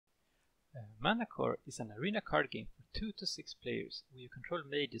ManaCore is an arena card game for 2 to 6 players where you control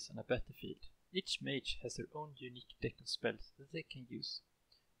mages on a battlefield. Each mage has their own unique deck of spells that they can use.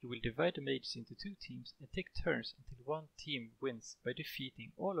 You will divide the mages into 2 teams and take turns until one team wins by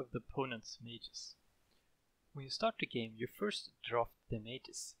defeating all of the opponent's mages. When you start the game, you first draft the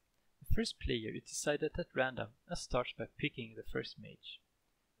mages. The first player is decided at random and starts by picking the first mage.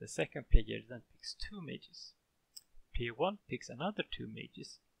 The second player then picks 2 mages. Player 1 picks another 2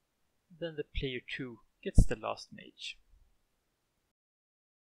 mages. Then the player 2 gets the last mage.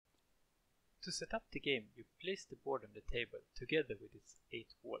 To set up the game, you place the board on the table together with its 8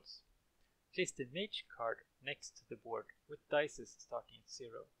 walls. Place the mage card next to the board with dices starting at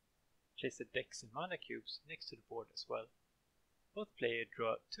 0. Place the decks and mana cubes next to the board as well. Both players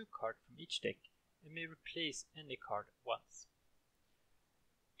draw 2 cards from each deck and may replace any card once.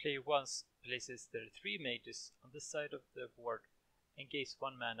 Player 1 places their 3 mages on the side of the board and gains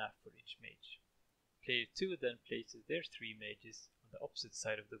 1 mana for each mage. Player 2 then places their 3 mages on the opposite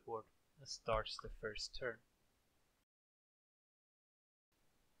side of the board and starts the first turn.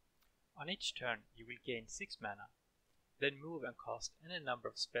 On each turn you will gain 6 mana, then move and cast any number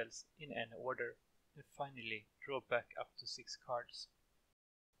of spells in any order, and finally draw back up to 6 cards.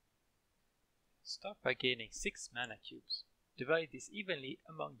 Start by gaining 6 mana cubes. Divide these evenly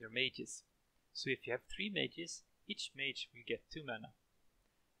among your mages, so if you have 3 mages, each mage will get 2 mana.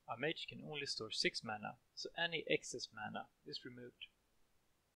 A mage can only store 6 mana, so any excess mana is removed.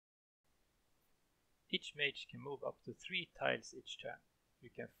 Each mage can move up to 3 tiles each turn. You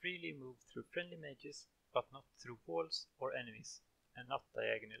can freely move through friendly mages, but not through walls or enemies, and not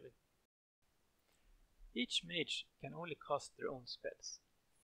diagonally. Each mage can only cast their own spells.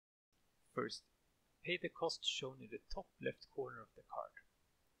 First, pay the cost shown in the top left corner of the card.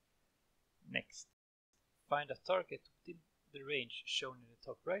 Next, find a target within the range shown in the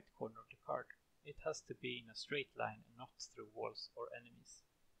top right corner of the card. It has to be in a straight line and not through walls or enemies.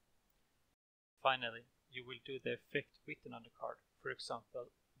 Finally, you will do the effect written on the card. For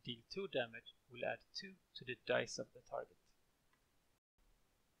example, deal 2 damage will add 2 to the dice of the target.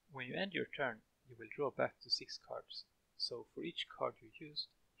 When you end your turn, you will draw back to 6 cards, so for each card you used,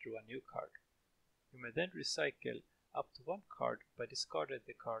 draw a new card. You may then recycle up to 1 card by discarding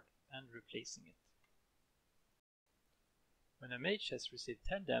the card and replacing it. When a mage has received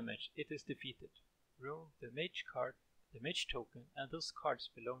 10 damage, it is defeated. Remove the mage card, the mage token, and those cards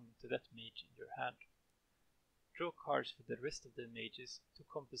belonging to that mage in your hand. Draw cards for the rest of the mages to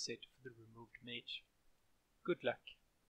compensate for the removed mage. Good luck!